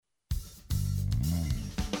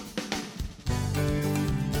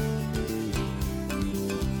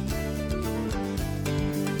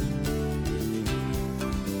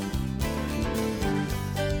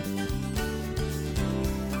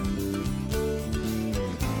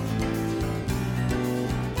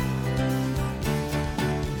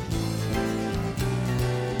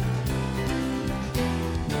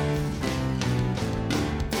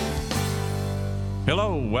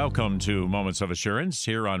Hello, welcome to Moments of Assurance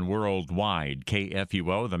here on Worldwide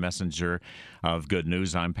KFUO, the messenger of good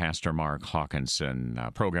news. I'm Pastor Mark Hawkinson,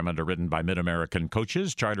 a program underwritten by Mid-American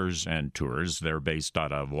Coaches, Charters, and Tours. They're based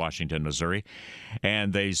out of Washington, Missouri,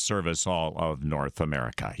 and they service all of North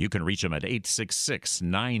America. You can reach them at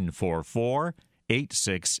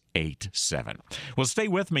 866-944-8687. Well, stay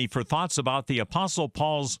with me for thoughts about the Apostle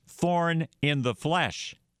Paul's thorn in the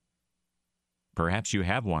flesh. Perhaps you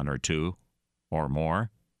have one or two or more,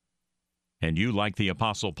 and you, like the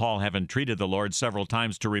Apostle Paul, have entreated the Lord several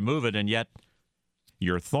times to remove it, and yet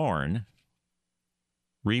your thorn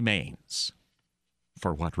remains.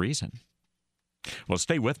 For what reason? Well,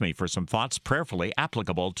 stay with me for some thoughts prayerfully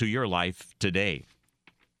applicable to your life today.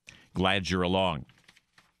 Glad you're along.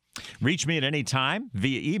 Reach me at any time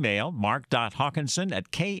via email,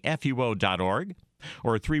 mark.hawkinson@kfuo.org,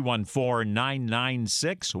 or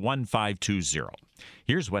 314-996-1520.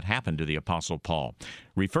 Here's what happened to the Apostle Paul.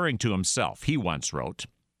 Referring to himself, he once wrote,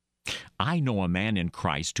 "I know a man in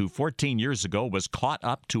Christ who 14 years ago was caught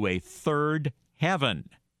up to a third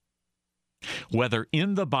heaven. Whether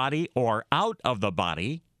in the body or out of the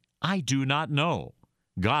body, I do not know.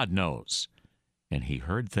 God knows. And he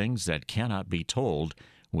heard things that cannot be told,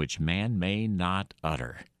 which man may not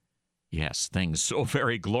utter." Yes, things so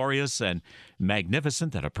very glorious and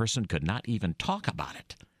magnificent that a person could not even talk about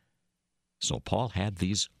it. So Paul had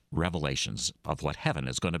these revelations of what heaven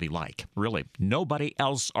is going to be like. Really, nobody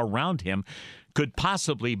else around him could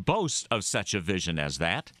possibly boast of such a vision as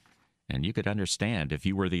that. And you could understand, if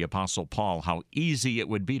you were the Apostle Paul, how easy it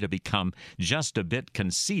would be to become just a bit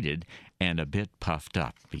conceited and a bit puffed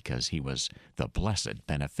up, because he was the blessed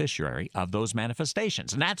beneficiary of those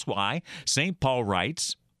manifestations. And that's why St. Paul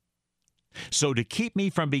writes, "So to keep me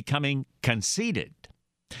from becoming conceited,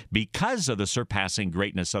 because of the surpassing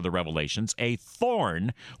greatness of the revelations, a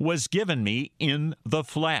thorn was given me in the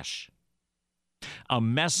flesh, a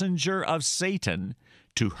messenger of Satan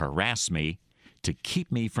to harass me, to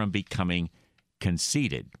keep me from becoming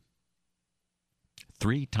conceited."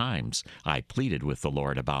 3 times I pleaded with the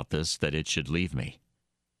Lord about this, that it should leave me.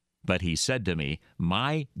 But he said to me,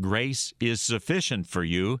 "My grace is sufficient for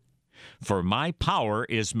you, for my power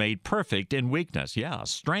is made perfect in weakness." Yeah,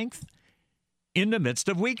 strength in the midst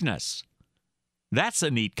of weakness. That's a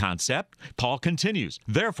neat concept. Paul continues,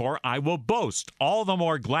 "Therefore I will boast all the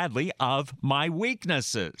more gladly of my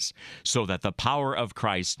weaknesses, so that the power of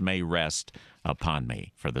Christ may rest upon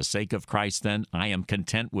me. For the sake of Christ, then, I am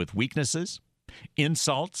content with weaknesses,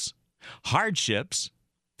 insults, hardships,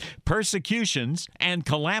 persecutions, and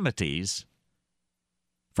calamities.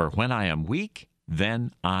 For when I am weak,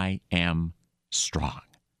 then I am strong."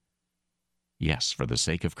 Yes, for the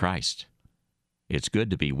sake of Christ. It's good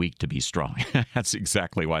to be weak to be strong. That's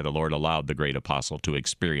exactly why the Lord allowed the great apostle to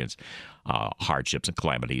experience hardships and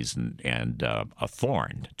calamities and a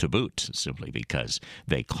thorn to boot, simply because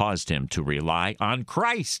they caused him to rely on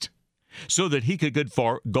Christ so that he could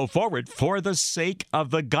go forward for the sake of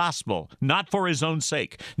the gospel, not for his own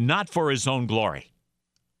sake, not for his own glory.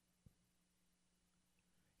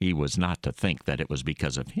 He was not to think that it was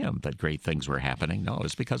because of him that great things were happening. No, it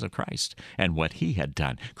was because of Christ and what he had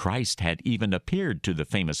done. Christ had even appeared to the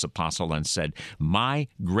famous apostle and said, "My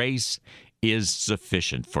grace is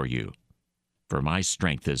sufficient for you, for my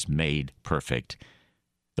strength is made perfect."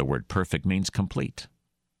 The word perfect means complete.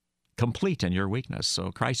 Complete in your weakness.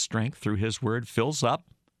 So Christ's strength through his word fills up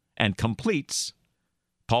and completes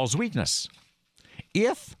Paul's weakness.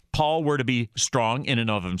 If Paul were to be strong in and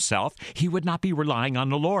of himself, he would not be relying on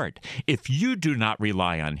the Lord. If you do not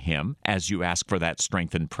rely on him as you ask for that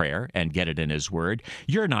strength in prayer and get it in his word,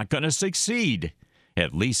 you're not going to succeed,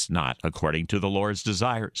 at least not according to the Lord's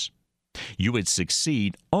desires. You would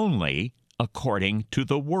succeed only according to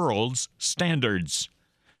the world's standards.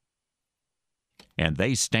 And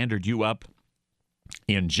they standard you up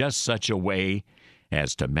in just such a way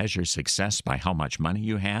as to measure success by how much money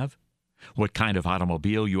you have, what kind of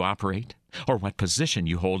automobile you operate, or what position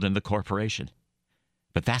you hold in the corporation.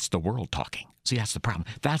 But that's the world talking. See, that's the problem.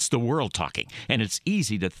 That's the world talking. And it's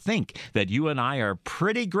easy to think that you and I are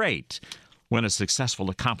pretty great when a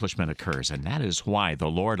successful accomplishment occurs. And that is why the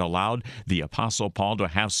Lord allowed the Apostle Paul to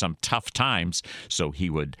have some tough times, so he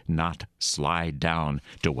would not slide down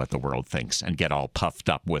to what the world thinks and get all puffed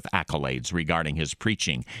up with accolades regarding his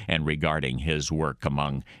preaching and regarding his work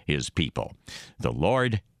among his people. The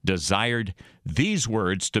Lord desired these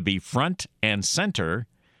words to be front and center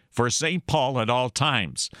for St. Paul at all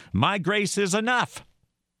times. My grace is enough.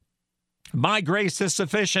 My grace is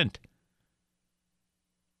sufficient.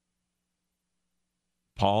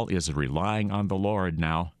 Paul is relying on the Lord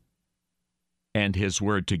now and his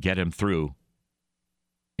word to get him through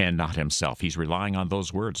and not himself. He's relying on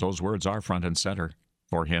those words. Those words are front and center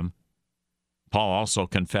for him. Paul also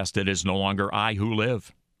confessed, it is no longer I who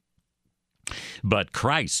live, but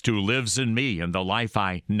Christ who lives in me. And the life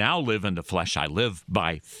I now live in the flesh, I live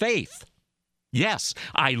by faith. Yes,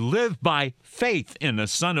 I live by faith in the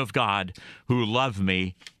Son of God who loved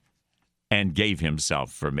me and gave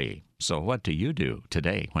himself for me. So what do you do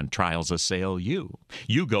today when trials assail you?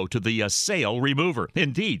 You go to the assail remover.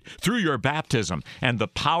 Indeed, through your baptism and the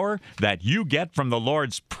power that you get from the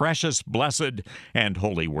Lord's precious, blessed, and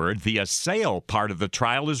holy word, the assail part of the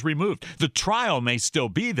trial is removed. The trial may still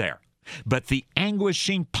be there, but the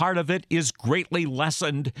anguishing part of it is greatly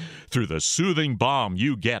lessened through the soothing balm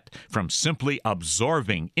you get from simply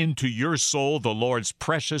absorbing into your soul the Lord's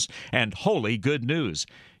precious and holy good news.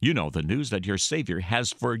 You know, the news that your Savior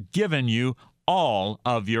has forgiven you all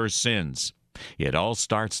of your sins. It all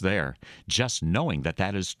starts there. Just knowing that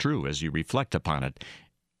that is true as you reflect upon it,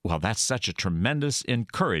 well, that's such a tremendous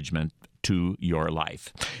encouragement to your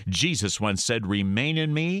life. Jesus once said, "Remain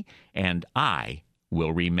in me, and I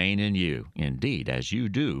will remain in you." Indeed, as you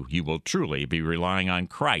do, you will truly be relying on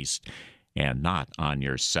Christ and not on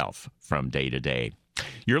yourself from day to day.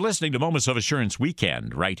 You're listening to Moments of Assurance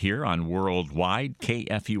Weekend right here on Worldwide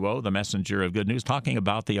KFUO, the messenger of good news, talking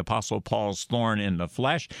about the Apostle Paul's thorn in the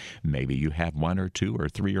flesh. Maybe you have one or two or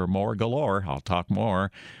three or more galore. I'll talk more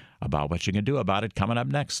about what you can do about it coming up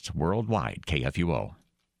next. Worldwide KFUO.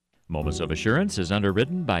 Moments of Assurance is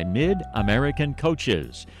underwritten by Mid-American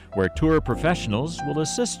Coaches, where tour professionals will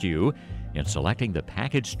assist you in selecting the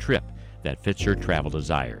package trip that fits your travel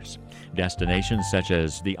desires. Destinations such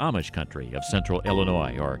as the Amish country of central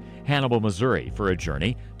Illinois or Hannibal, Missouri for a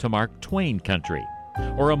journey to Mark Twain country,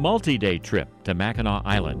 or a multi-day trip to Mackinac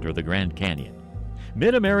Island or the Grand Canyon.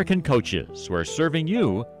 Mid-American Coaches, where serving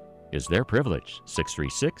you is their privilege.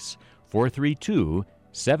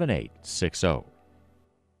 636-432-7860.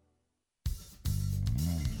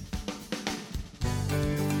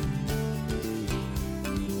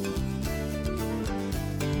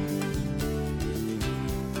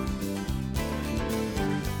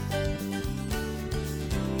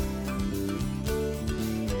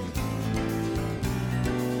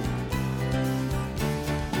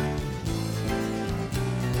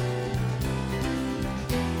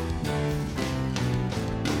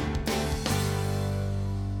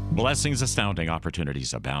 Blessings astounding,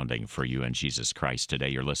 opportunities abounding for you in Jesus Christ today.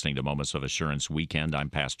 You're listening to Moments of Assurance Weekend. I'm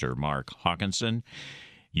Pastor Mark Hawkinson.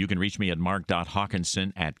 You can reach me at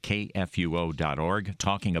mark.hawkinson@kfuo.org,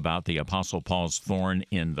 talking about the Apostle Paul's thorn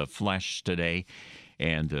in the flesh today.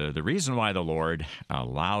 And the reason why the Lord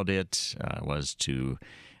allowed it was to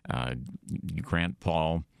grant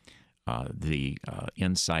Paul the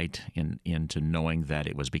insight into knowing that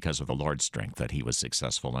it was because of the Lord's strength that he was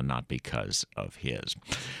successful and not because of his.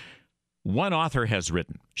 One author has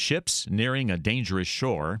written, "Ships nearing a dangerous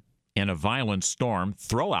shore in a violent storm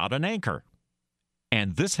throw out an anchor.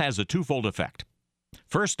 And this has a twofold effect.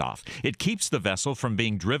 First off, it keeps the vessel from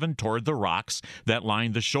being driven toward the rocks that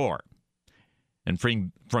line the shore and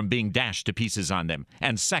from being dashed to pieces on them.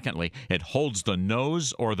 And secondly, it holds the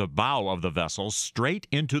nose or the bow of the vessel straight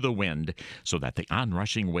into the wind so that the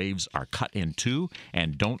onrushing waves are cut in two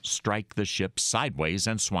and don't strike the ship sideways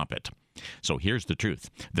and swamp it." So here's the truth.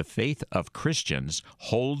 The faith of Christians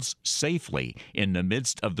holds safely in the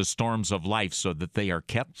midst of the storms of life so that they are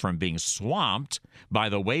kept from being swamped by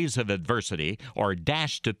the waves of adversity or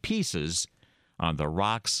dashed to pieces on the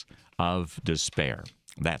rocks of despair.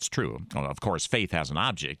 That's true. Well, of course, faith has an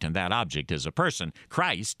object, and that object is a person,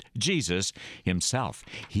 Christ Jesus himself.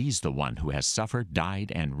 He's the one who has suffered,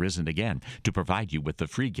 died, and risen again to provide you with the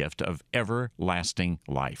free gift of everlasting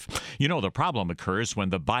life. You know, the problem occurs when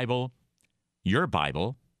the Bible, your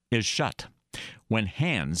Bible, is shut, when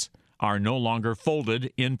hands are no longer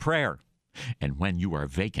folded in prayer, and when you are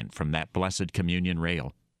vacant from that blessed communion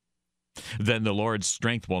rail. Then the Lord's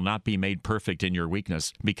strength will not be made perfect in your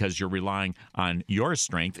weakness because you're relying on your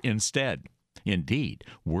strength instead. Indeed,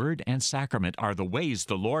 word and sacrament are the ways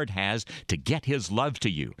the Lord has to get his love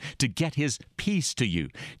to you, to get his peace to you,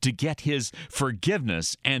 to get his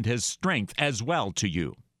forgiveness and his strength as well to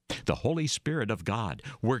you. The Holy Spirit of God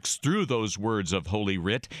works through those words of Holy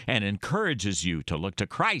Writ and encourages you to look to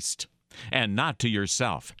Christ and not to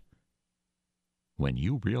yourself. When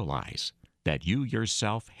you realize that you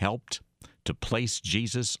yourself helped to place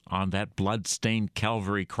Jesus on that blood-stained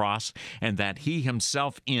Calvary cross and that he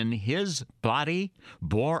himself in his body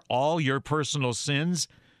bore all your personal sins,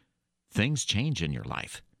 things change in your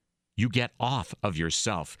life. You get off of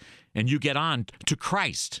yourself and you get on to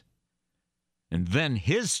Christ. And then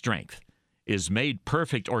his strength is made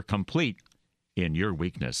perfect or complete in your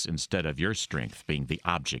weakness instead of your strength being the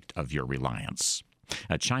object of your reliance.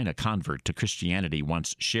 A China convert to Christianity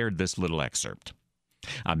once shared this little excerpt.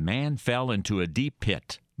 A man fell into a deep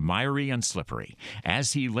pit, miry and slippery.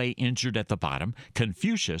 As he lay injured at the bottom,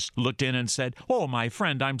 Confucius looked in and said, "Oh, my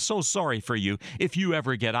friend, I'm so sorry for you. If you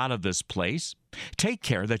ever get out of this place, take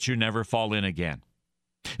care that you never fall in again."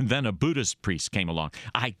 Then a Buddhist priest came along.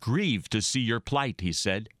 "I grieve to see your plight," he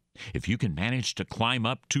said. "If you can manage to climb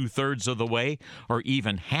up 2/3 of the way, or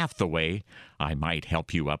even half the way, I might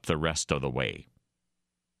help you up the rest of the way."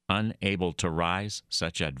 Unable to rise,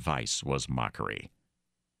 such advice was mockery.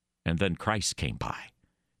 And then Christ came by.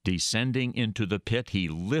 Descending into the pit, he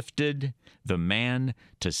lifted the man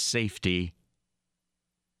to safety.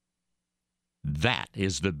 That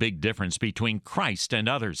is the big difference between Christ and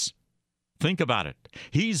others. Think about it.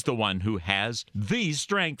 He's the one who has the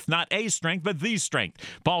strength, not a strength, but the strength.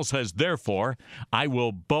 Paul says, "Therefore, I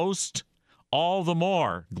will boast all the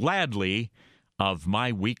more gladly of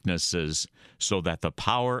my weaknesses, so that the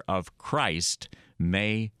power of Christ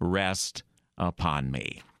may rest upon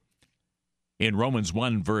me." In Romans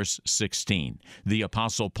 1, verse 16, the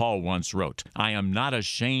Apostle Paul once wrote, "I am not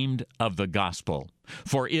ashamed of the gospel,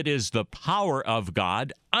 for it is the power of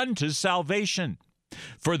God unto salvation,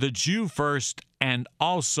 for the Jew first, and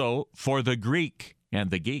also for the Greek,"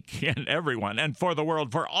 and the geek, and everyone, "and for the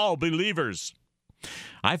world, for all believers."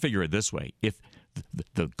 I figure it this way: if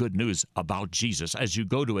the good news about Jesus, as you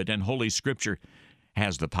go to it in Holy Scripture,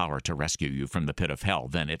 has the power to rescue you from the pit of hell,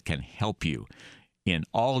 then it can help you in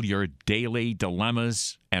all your daily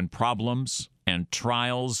dilemmas and problems and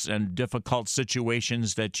trials and difficult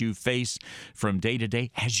situations that you face from day to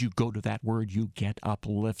day. As you go to that word, you get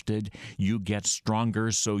uplifted, you get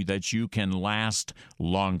stronger so that you can last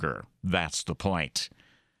longer. That's the point.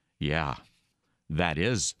 Yeah, that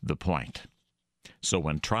is the point. So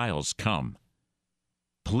when trials come,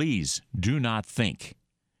 please do not think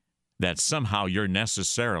that somehow you're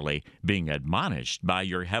necessarily being admonished by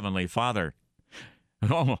your Heavenly Father.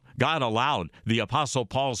 Oh, God allowed the Apostle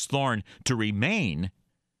Paul's thorn to remain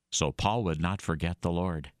so Paul would not forget the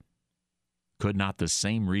Lord. Could not the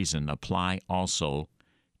same reason apply also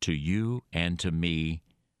to you and to me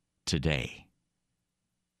today?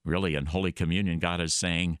 Really, in Holy Communion, God is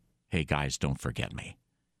saying, "Hey, guys, don't forget me.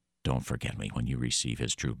 Don't forget me when you receive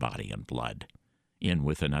his true body and blood. In,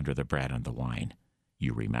 with, and under the bread and the wine,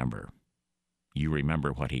 you remember. You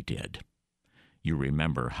remember what he did. You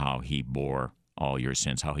remember how he bore all your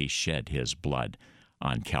sins, how he shed his blood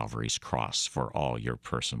on Calvary's cross for all your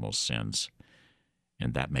personal sins."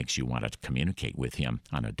 And that makes you want to communicate with him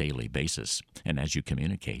on a daily basis. And as you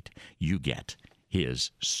communicate, you get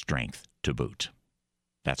his strength to boot.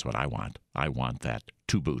 That's what I want. I want that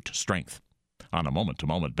to boot strength on a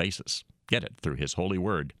moment-to-moment basis. Get it through his holy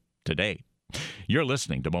word today. You're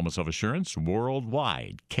listening to Moments of Assurance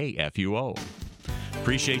Worldwide, KFUO.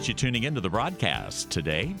 Appreciate you tuning into the broadcast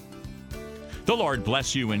today. The Lord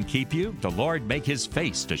bless you and keep you. The Lord make his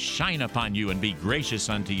face to shine upon you and be gracious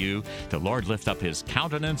unto you. The Lord lift up his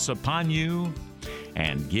countenance upon you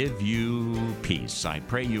and give you peace. I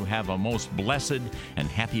pray you have a most blessed and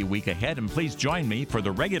happy week ahead. And please join me for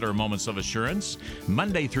the regular Moments of Assurance,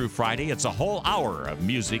 Monday through Friday. It's a whole hour of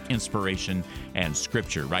music, inspiration, and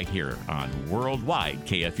scripture right here on Worldwide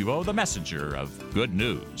KFUO, the messenger of good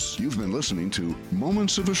news. You've been listening to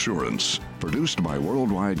Moments of Assurance, produced by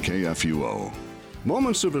Worldwide KFUO.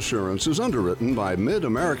 Moments of Assurance is underwritten by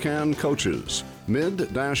Mid-American Coaches,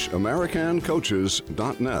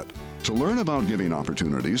 mid-americancoaches.net. To learn about giving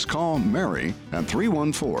opportunities, call Mary at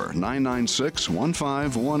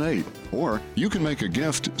 314-996-1518. Or you can make a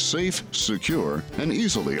gift safe, secure, and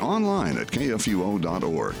easily online at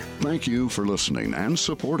kfuo.org. Thank you for listening and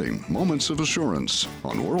supporting Moments of Assurance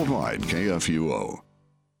on Worldwide KFUO.